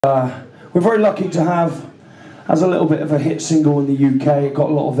We're very lucky to have, as a little bit of a hit single in the UK, it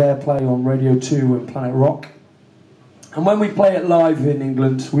got a lot of airplay on Radio 2 and Planet Rock. And when we play it live in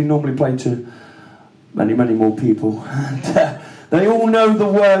England, we normally play to many, many more people. And they all know the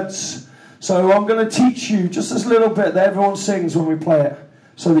words. So I'm going to teach you just this little bit that everyone sings when we play it,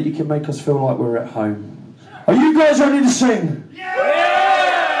 so that you can make us feel like we're at home. Are you guys ready to sing?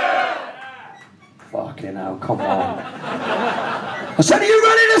 Yeah! Fucking hell, come on. I said, are you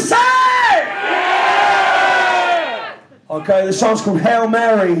ready to sing? Yeah! Okay, the song's called Hail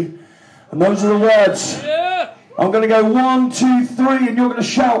Mary, and those are the words. Yeah. I'm going to go 1, 2, 3, and you're going to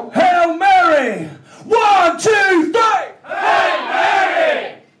shout, Hail Mary! 1, 2, 3! Hail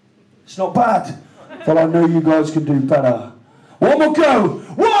Mary! It's not bad, but I know you guys can do better. One more go.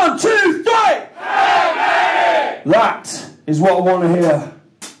 1, 2, 3! Hail Mary! That is what I want to hear.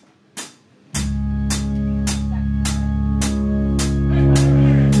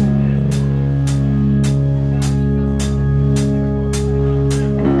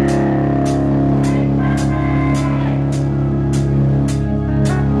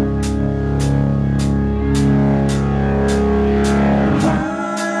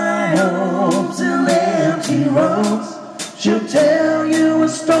 She'll tell you a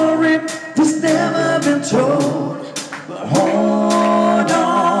story that's never been told. But hold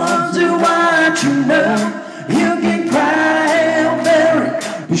on to what you know. You can cry Hail Mary,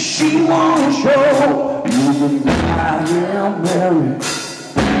 but she won't show. You can cry Hail Mary,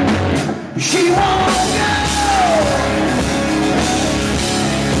 but she won't go.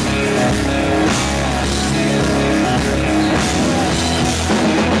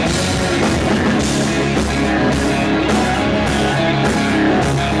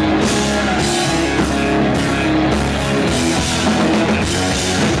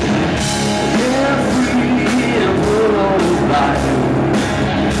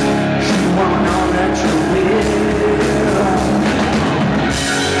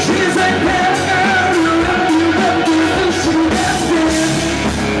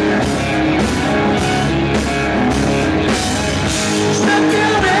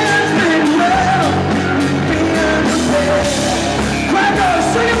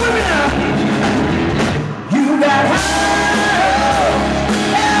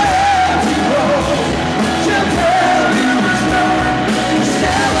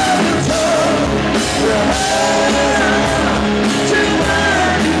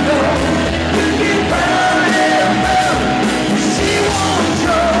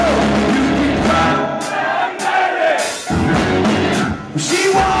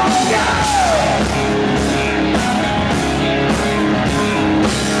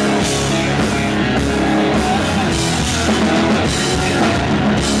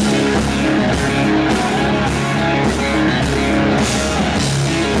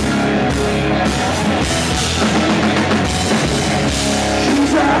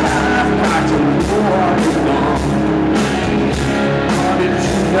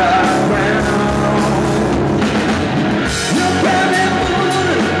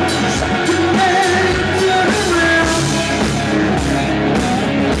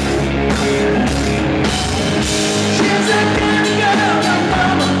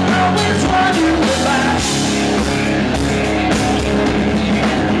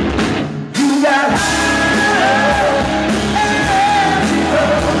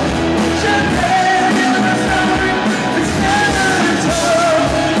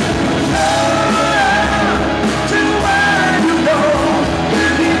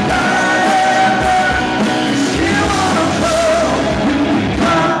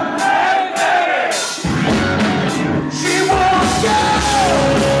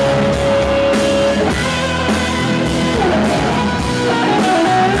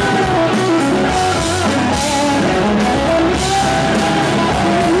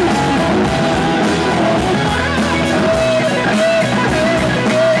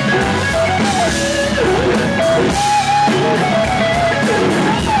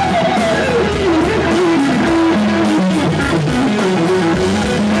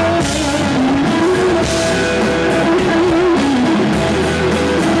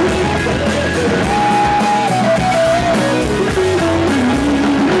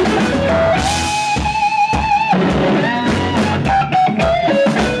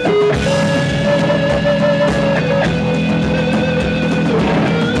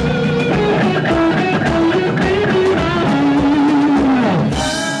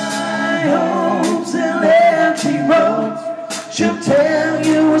 She'll tell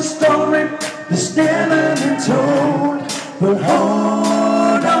you a story that's never been told. But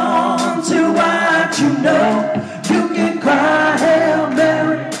hold on to what you know. You can cry Hail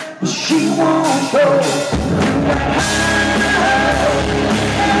Mary,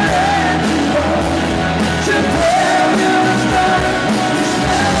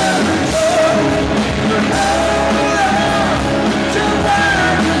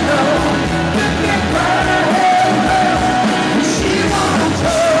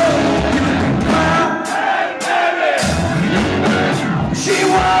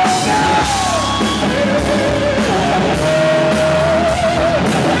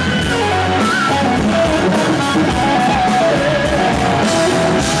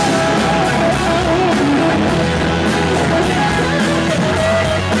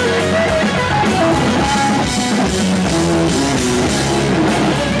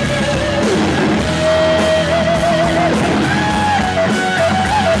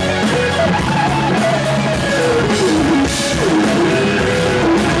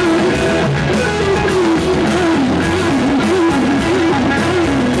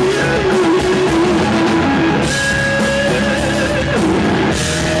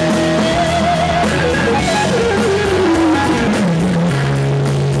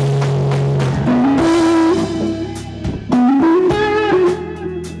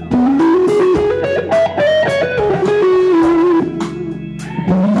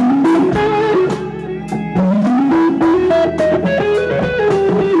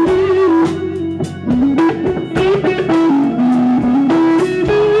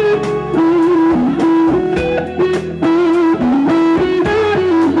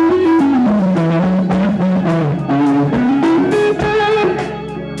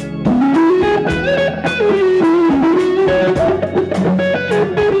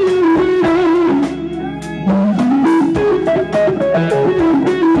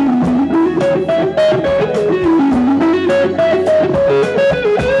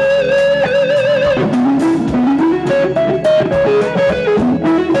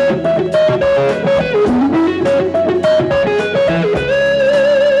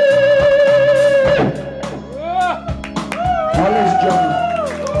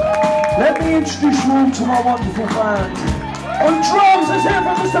 our wonderful band. On drums, let's hear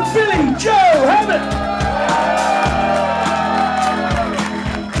from Mr. Billy Joe Hammond.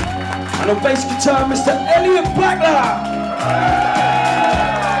 And on bass guitar, Mr. Elliot Blackler.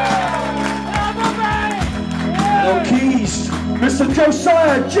 And on keys, Mr.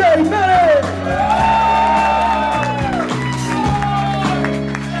 Josiah J. Melly.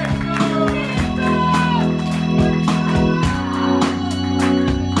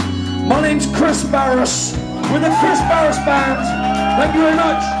 My name's Kris Barras. We're the Kris Barras Band. Thank you very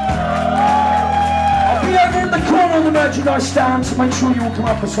much. I'll be over in the corner on the merchandise stand, so make sure you all come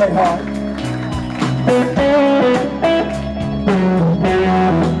up and say hi.